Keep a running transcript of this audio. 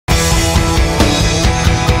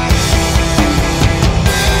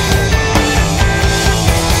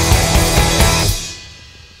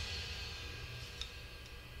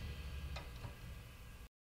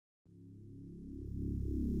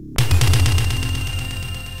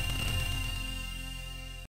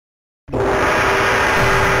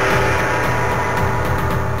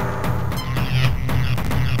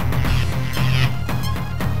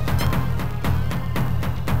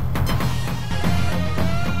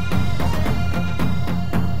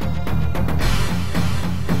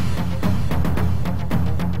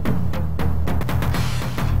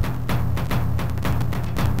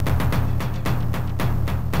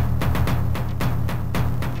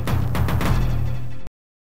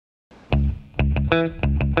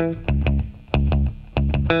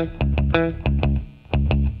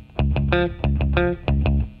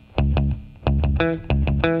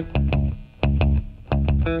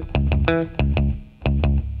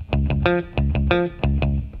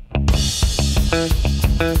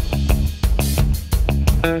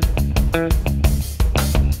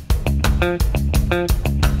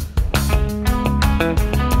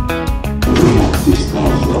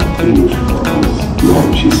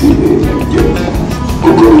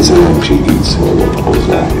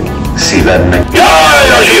Szívemnek. Jaj,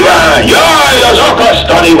 a zsivány! Jaj, az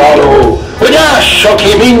akasztani való! Hogy ássa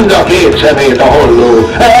ki mind a két szemét a holló!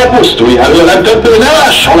 Elpusztulj előlem, többé ne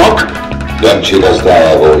lássalak! Jancsi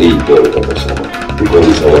gazdájával így töltök a szemet. Mikor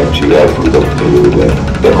vissza Jancsi elfutott előbe,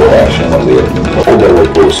 de korán azért, mint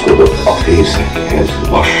odaropózkodott a fészekhez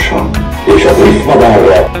lassan, és a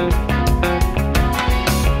griffmadárra.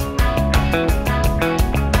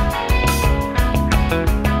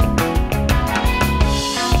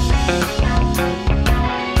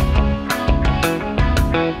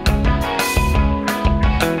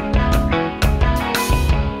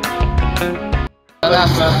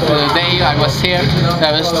 Last day I was here,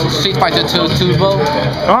 there was Street Fighter 2 Turbo.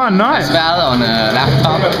 Oh, nice! As well on a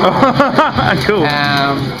laptop. Cool.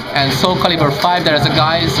 And Soul Calibur 5, there's a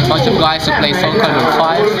bunch of guys who play Soul Calibur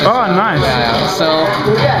 5. Oh, nice!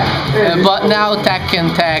 But now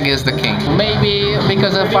Tekken Tag is the king. Maybe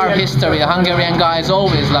because of our history, Hungarian guys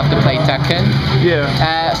always love to play Tekken.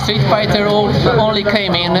 Yeah. Street Fighter only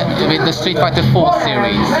came in with the Street Fighter 4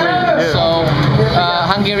 series. Yeah. So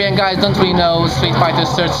Hungarian guys don't really know Street Fighter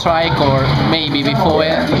Third Strike or maybe before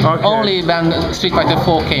it. Okay. Only when Street Fighter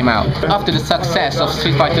 4 came out. After the success of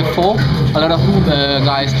Street Fighter 4, a lot of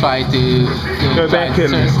guys try to go back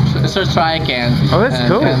and Third Strike and,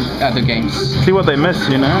 cool. and other games. See what they miss,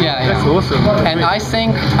 you know? Yeah, that's awesome. And I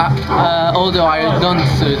think, although I don't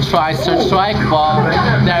try Third Strike, but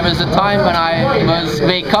there was a time when I was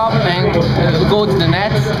wake up and go to the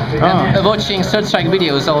net and watching Third Strike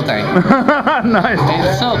videos all day. Nice.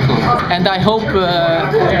 It's so cool. And I hope,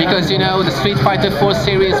 because you know the Street Fighter 4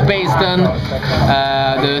 series based on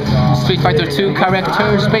the Street Fighter 2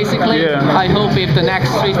 characters basically. Yeah. I hope if the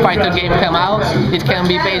next Street Fighter game come out, it can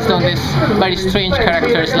be based on this very strange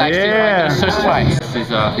characters like Street Fighter Third Strike.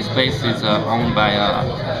 This place is owned by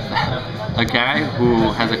a guy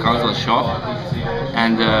who has a console shop,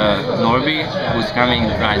 and Norby, who's coming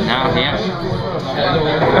right now here.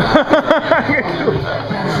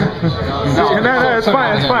 No, it's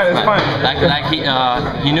fine, it's fine, it's fine. Like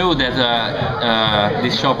he knew that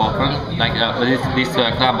this shop opened, like this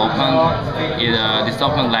club opened. This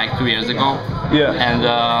opened like 2 years ago. Yeah.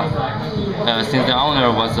 And since the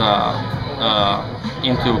owner was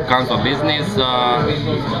into console business,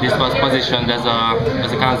 this was positioned as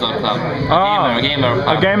a console club,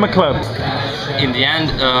 a gamer club. In the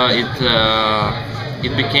end,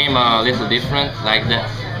 it became a little different. Like that,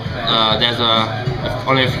 there's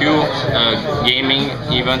only a few gaming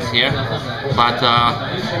events here, but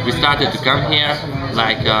we started to come here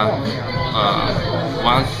like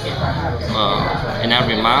once in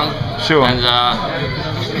every month. Sure.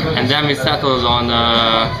 And then we settled on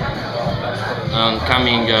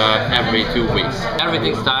coming every 2 weeks.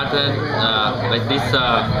 Everything started like this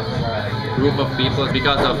group of people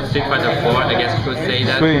because of Street Fighter 4, I guess you could say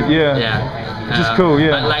that. Sweet, yeah. Yeah. Which is cool,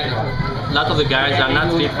 yeah. But like, a lot of the guys are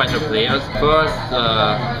not Street Fighter players. First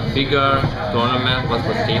bigger tournament was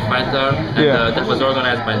for Street Fighter, and that was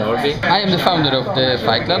organized by Norby. I am the founder of the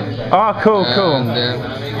Fight Club. Oh, cool, cool. And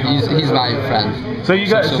he's my friend. So you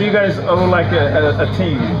guys are like a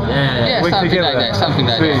team. Yeah, something like that. Something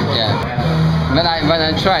like that. Yeah. When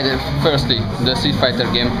I tried firstly the Street Fighter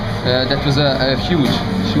game, that was a huge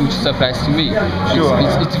surprise to me. Sure.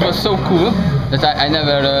 It was so cool that I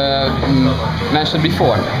never mentioned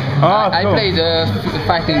before. Oh, I cool. played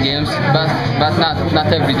fighting games, but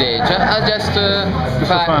not every day. I just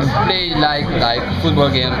play like football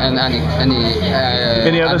game and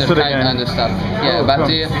any other sort of game. Other stuff. Yeah, but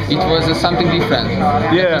it was something different.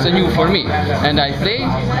 Yeah. It was new for me, and I played.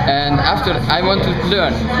 And after I want to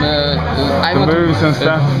learn, I want moves to and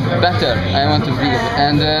stuff. better. I want to be,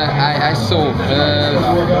 and I saw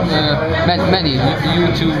many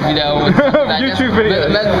YouTube videos. YouTube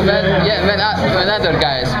videos. When other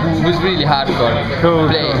guys who was really hardcore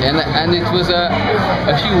play, and it was a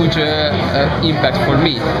huge impact for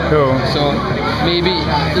me. Cool. So maybe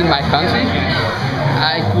in my country,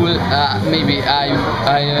 I could maybe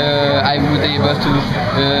I would able to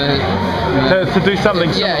do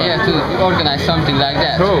something similar. Yeah, to organize something like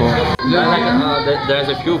that. Cool. There's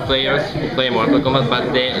a few players who play Mortal Kombat,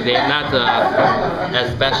 but they're not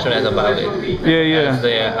as passionate about it. As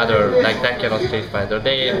the other, like Tekken or Street Fighter.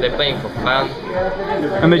 They're playing for fun.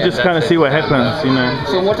 And they just kind of see what happens, you know.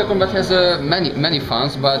 So Mortal Kombat has many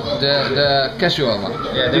fans, but the casual one.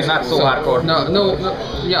 Yeah, they're not so hardcore. No.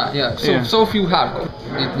 Yeah. So few hardcore.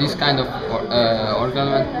 This kind of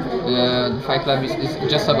ornament, the Fight Club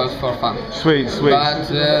is just about for fun. Sweet. But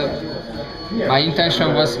my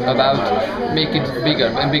intention was about make it bigger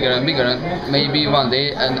and bigger and bigger, and maybe one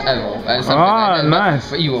day an Evo and something like that.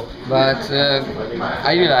 Nice. Evo. But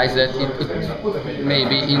I realized that it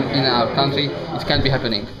maybe in our country it can be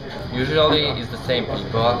happening. Usually it's the same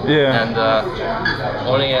people, and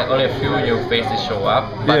only a few new faces show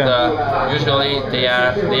up. But usually they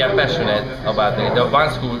are passionate about it. The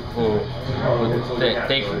ones who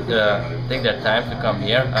take their time to come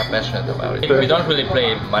here are passionate about it. We don't really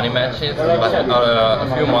play money matches, but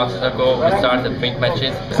a few months ago we started drink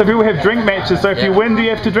matches. So people have drink matches. So if you win, do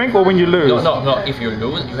you have to drink, or when you lose? No. If you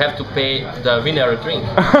lose, you have to pay the winner a drink.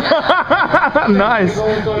 Nice.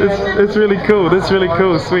 It's really cool. That's really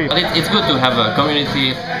cool. Sweet. But it's good to have a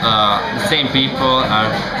community. The same people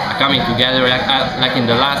are coming together. Like in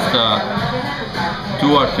the last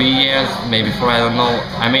 2 or 3 years, maybe 4, I don't know.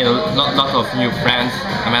 I made a lot of new friends.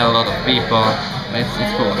 I met a lot of people. It's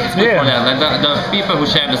cool. It's good for them. Like the people who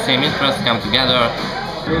share the same interests come together.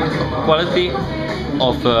 The quality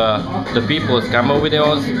of the people's combo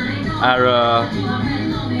videos are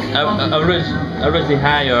averagely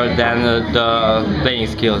higher than the playing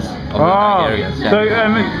skills of the Hungarians.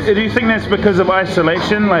 So do you think that's because of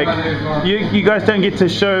isolation? Like you guys don't get to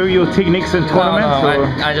show your techniques in tournaments?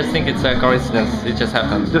 No, I just think it's a coincidence. It just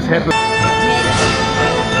happens.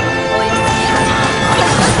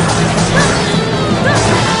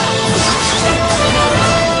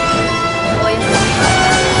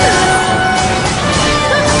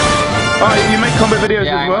 Oh, you make combat videos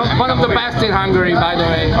as well? I'm one of the best in Hungary, by the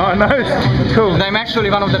way. Oh, nice. Cool. And I'm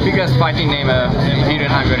actually one of the biggest fighting names here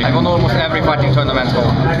in Hungary. I won almost every fighting tournament.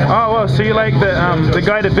 Oh, well, so you're like the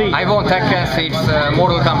guy to beat? I won Tekken 6,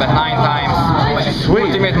 Mortal Kombat 9 times.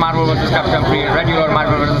 Sweet. Ultimate Marvel vs. Capcom 3, regular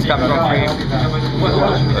Marvel vs. Capcom 3.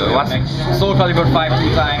 Soul Calibur 5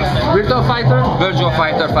 2 times. Virtual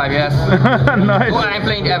Fighter 5, yes. Nice. Well, I'm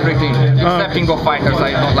playing everything, except King of Fighters.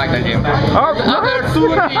 I don't like that game. Oh, Other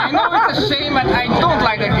 2D, I know it's a shame, but I don't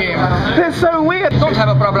like that game. That's so weird. I don't have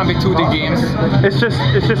a problem with 2D games. It's just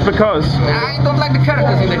because. I don't like the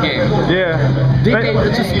characters in the game. Yeah.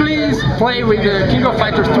 Just please play with the King of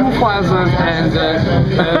Fighters 2000 and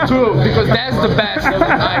 2, because that's the best,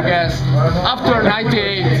 I guess. After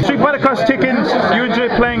 98. Street Fighter Cross Tekken, you enjoy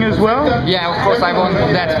playing as well? Yeah, of course I won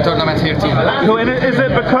that tournament here too. Cool. And is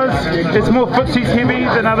it because it's more footsies heavy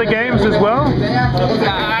than other games as well?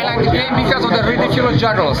 I like the game because of the ridiculous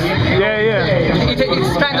juggles. Yeah.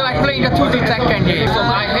 It's kind of like playing a 2D Tekken game. So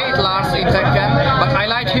I hate Lars in Tekken, but I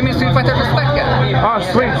like him in Street Fighter vs. Tekken. Oh,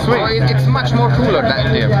 sweet. So it's much more cooler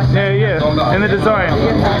than him. Yeah. And the design.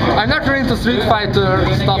 I'm not really into Street Fighter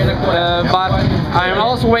stuff, but I'm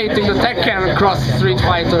also waiting the Tekken Cross Street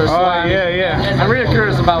Fighter. So I'm really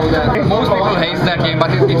curious about that. Most people hate that game,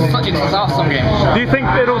 but it's an awesome game. Do you think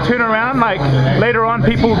it'll turn around? Like later on,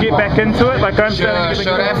 people will get back into it? Like I'm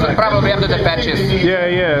Sure. Probably after the patches.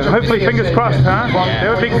 Yeah. Hopefully, fingers crossed, huh? That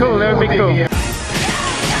would be cool.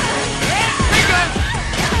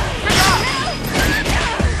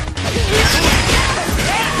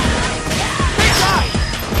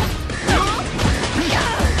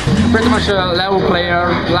 Pretty much a level player,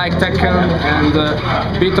 like Tekken and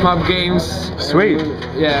beat 'em up games. Sweet.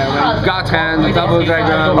 Yeah, like God Hand, Double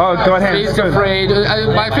Dragon. Oh, God Hand. Streets Afraid.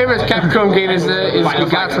 My favorite Capcom game is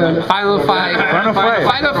God Hand. Final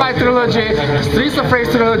Fight trilogy, Streets Afraid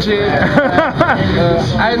trilogy.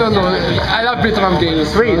 I don't know. I love beat 'em up games.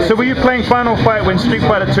 Sweet. So were you playing Final Fight when Street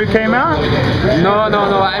Fighter 2 came out? No.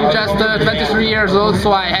 I'm just 23 years old,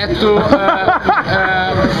 so I had to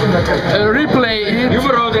replay it. You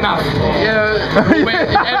were old enough.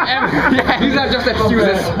 These are just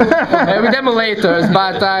excuses with emulators,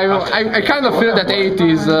 but I kind of feel that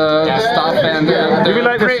 80s stuff and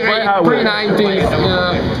pre-90s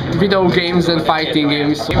video games and fighting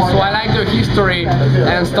games. So I like the history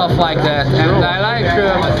and stuff like that, and I like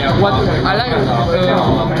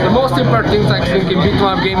the most important things I think in beat 'em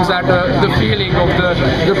up games are the feeling of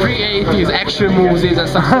the pre-80s action movies and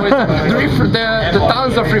stuff. So it's the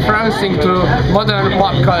tons of referencing to modern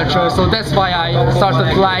pop culture. So that's why I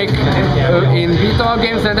started to like in beat 'em up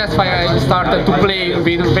games, and that's why I started to play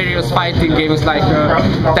with various fighting games like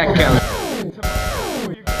Tekken.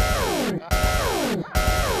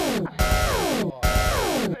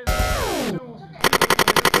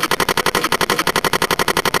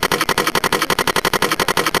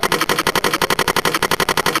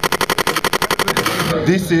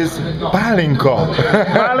 This is Pálinka.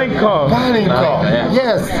 Pálinka. Pálinka.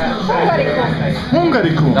 Yes.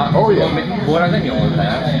 Hungarikum. Oh yeah.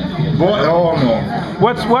 Oh no.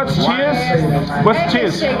 What's cheers? What's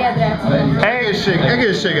cheers?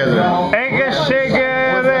 Egészségedre.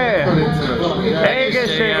 Egészségedre.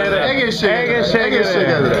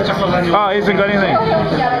 Egészségedre. Oh, he hasn't got anything.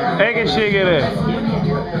 Egészségedre.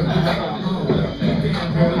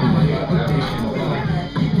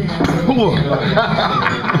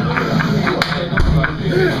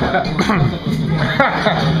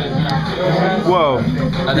 Whoa.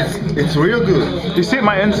 It's real good. You see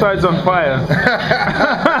my inside's on fire.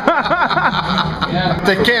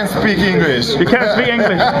 They can't speak English. You can't speak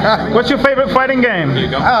English. What's your favorite fighting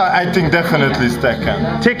game? I think definitely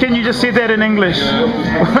Tekken. Tekken, you just said that in English.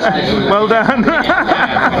 Well done.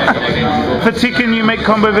 For Tekken, you make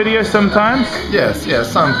combo videos sometimes? Yes,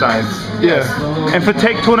 sometimes. Yes. And for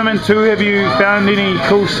Tech Tournament 2, have you found any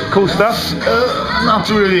cool stuff? Not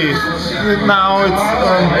really. Now it's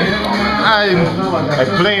I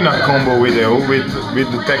play a combo video with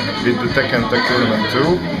the Tekken Tournament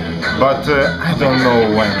 2, but I don't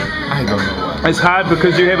know when. It's hard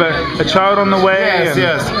because you have a child on the way.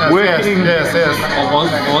 Yes, working. Yes.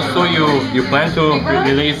 Also, you plan to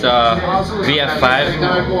release VF5,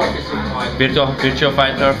 Virtual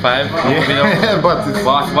Fighter 5 video. Yeah, but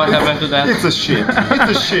what happened to that? It's a shit.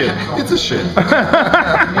 It's a shit.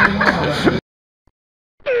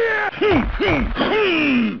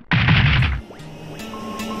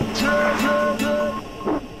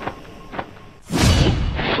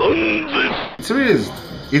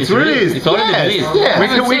 It's released. It's already released. Yes. Where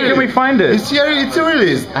can we find it? It's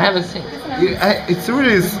released. I haven't seen. It's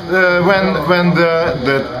released when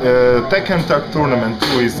the Tekken Tag Tournament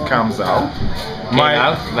 2 comes out.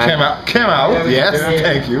 Came out. Yes,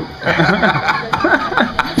 thank you.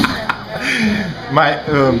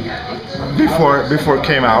 Before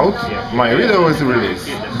came out, my video was released.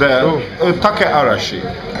 The Take Arashi.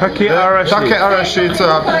 Take Arashi,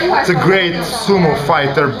 it's a great sumo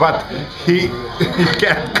fighter, but he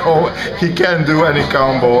can't do any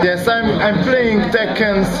combo. Yes, I'm playing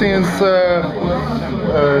Tekken since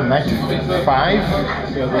 95.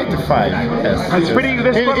 Yes. It's pretty. In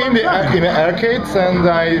the arcades, and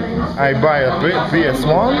I buy a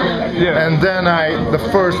PS1, and then the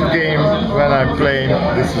first game when I play,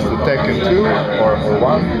 this is the Tekken 2 or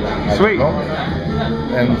 1. Sweet.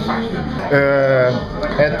 And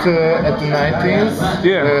at the 90s,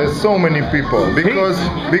 so many people because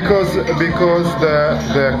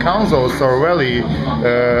the consoles are really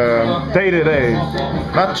day to day,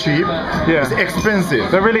 not cheap. Yeah, it's expensive.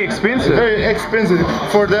 They're really expensive. Very expensive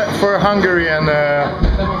for Hungarian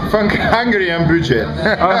Hungarian budget.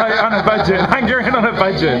 On a budget, Hungarian on a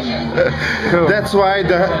budget. Cool. That's why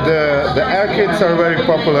the arcades are very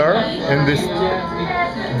popular in this.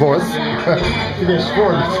 In this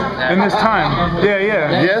time,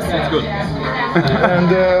 yeah. Yes, it's good.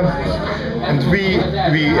 and we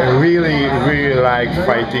really like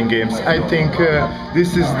fighting games. I think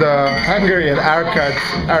this is the Hungarian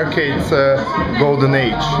arcades golden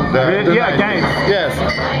age. Games. Yes,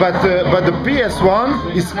 but the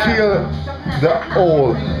PS1 is killed the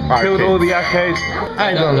old arcades. Killed all the arcades.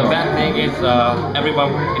 I don't know. The bad thing is if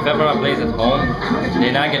everyone plays at home,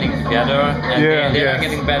 they're not getting together and they're not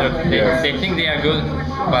getting better. They think they are good,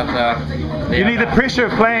 but you need the pressure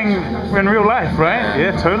of playing in real life, right?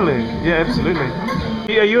 Yeah, totally. Yeah, absolutely.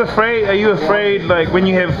 Are you afraid like when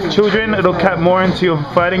you have children it'll cut more into your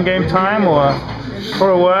fighting game time or for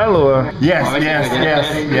a while or? Yes. I'm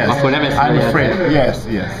afraid. Yes.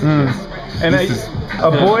 And a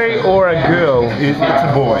boy or a girl? It's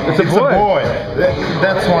a boy. It's a boy.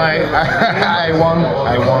 That's why I want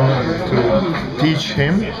to teach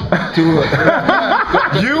him to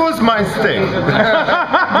use my stick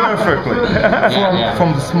perfectly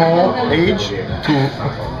from the small age to.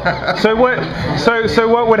 So what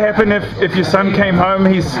would happen if your son came home?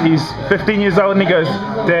 He's 15 years old and he goes,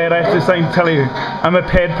 Dad, I have to tell you, I'm a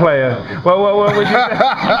pad player. Well, what would you do?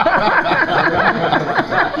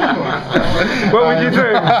 What would you do?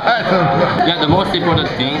 Yeah, the most important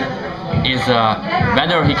thing is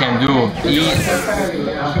whether he can do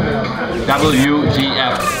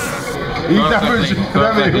EWGF.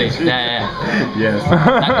 Perfectly. Yeah. Yes.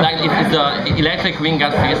 Like if it's the electric wing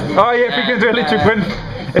gut fist. Oh yeah, if he can do electric wind.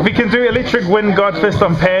 If he can do electric wind god fist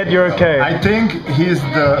on pad, you're okay. I think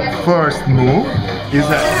the first move is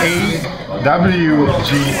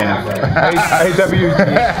AWGF.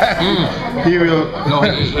 AWGF. He will. No,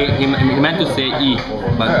 he meant to say E,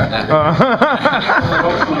 but.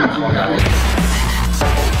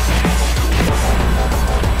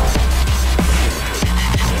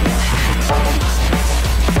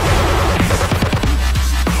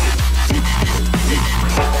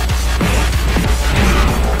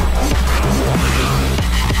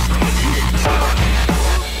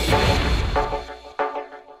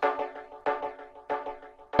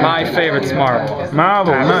 my favorite's Marvel.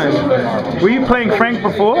 Marvel, nice. Were you playing Frank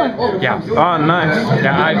before? Yeah. Oh, nice.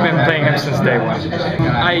 Yeah, I've been playing him since day one.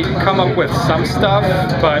 I come up with some stuff,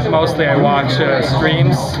 but mostly I watch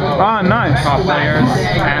streams. Oh, nice. Top players,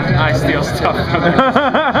 and I steal stuff from them.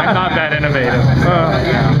 I'm not that innovative.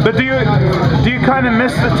 But do you kind of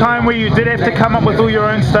miss the time where you did have to come up with all your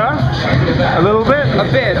own stuff? A little bit? A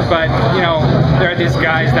bit, but you know, there are these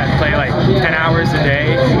guys that play like 10 hours a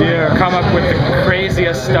day, come up with the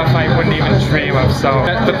craziest stuff I wouldn't even dream of. So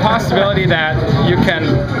the possibility that you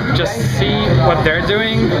can just see what they're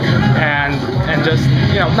doing and just,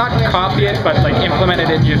 you know, not copy it, but like implement it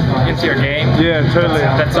into your game. Yeah, totally.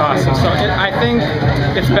 That's awesome. So I think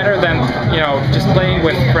it's better than, you know, just playing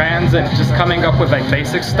with friends and just coming up with like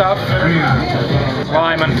basic stuff. Well,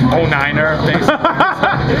 I'm an 09er, basically.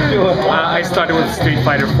 I started with Street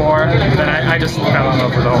Fighter 4, and then I just fell in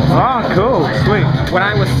love with those. Oh, cool, sweet. When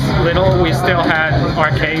I was little, we still had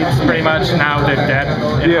arcades, pretty much. Now they're dead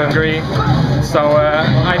in Hungary. So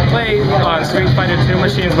I played on Street Fighter 2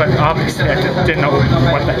 machines, but obviously I didn't know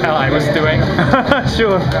what the hell I was doing.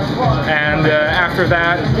 Sure. And after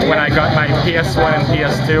that, when I got my PS1 and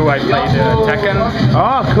PS2, I played Tekken.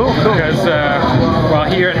 Oh, cool, cool. Because, well,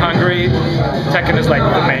 here in Hungary, Tekken is like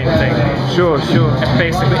the main thing. Sure, sure. And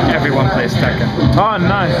basically everyone plays Tekken. Oh,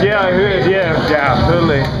 nice. Yeah, I heard. Yeah,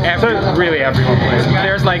 totally. Really everyone plays.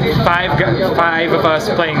 There's like five of us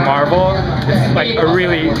playing Marvel. It's like a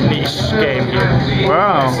really niche game here.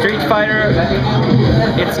 Wow. Street Fighter,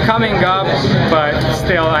 it's coming up, but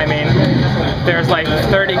still, I mean, there's like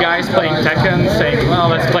 30 guys playing Tekken saying, well,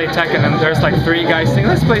 let's play Tekken, and there's like 3 guys saying,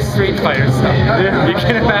 let's play Street Fighter. So you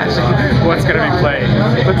can imagine what's going to be played.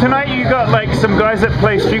 But tonight you got like some guys that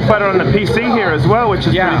play Street Fighter on the PC here as well, which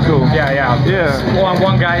is pretty cool. Yeah. Well,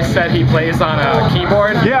 one guy said he plays on a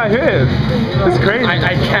keyboard. Yeah, I heard. That's crazy.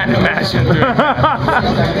 I can't imagine doing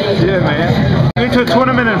that. Yeah, man. You went to a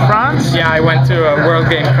tournament in France? Yeah, I went to a World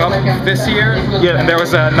Game Cup this year. Yeah. And there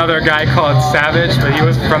was another guy called Savage, but he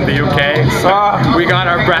was from the UK. So we got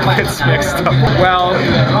our brackets mixed up. Well,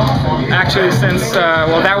 actually, since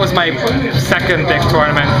well, that was my second big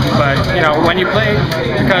tournament. But you know, when you play,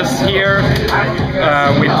 because here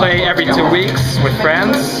we play every 2 weeks with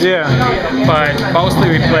friends. Yeah. But mostly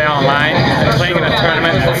we play online. Playing in a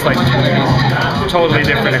tournament, it's like totally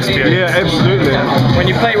different experience. Yeah, absolutely. When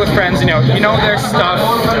you play with friends, you know their stuff,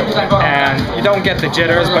 and you don't get the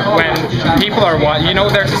jitters. But when people are watching, you know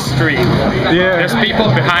there's a stream. Yeah. There's people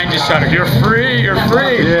behind you shouting, "You're free! You're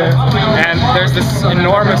free!" Yeah. And there's this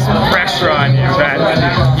enormous pressure on you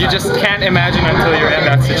that you just can't imagine until you're in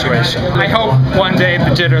that situation. I hope one day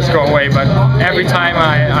the jitters go away, but every time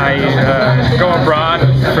I go abroad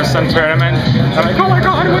for some tournament, I'm like, oh my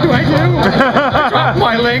god, what do I do? I drop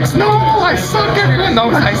my links. No, I suck. Everyone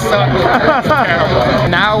knows I suck. It's terrible.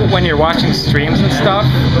 Now when you're watching streams and stuff,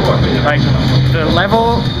 like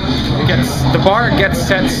the bar gets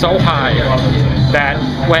set so high that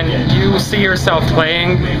when you see yourself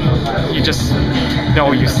playing, you just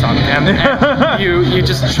know you suck, and you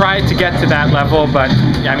just try to get to that level, but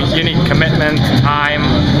I mean you need commitment, time.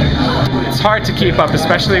 It's hard to keep up,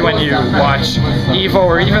 especially when you watch Evo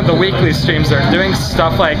or even the weekly streams. They're doing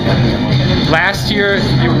stuff like last year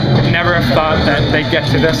you would never have thought that they'd get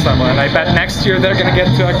to this level, and I bet next year they're going to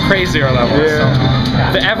get to a crazier level. So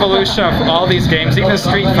the evolution of all these games, even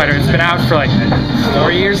Street Fighter, it's been out for like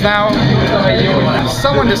 4 years now.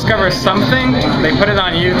 Someone discovers something, they put it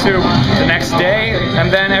on YouTube the next day,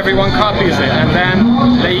 and then everyone copies it, and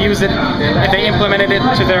then they use it, they implemented it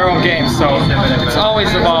to their own game. So it's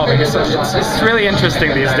always evolving. So it's really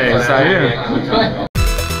interesting these days.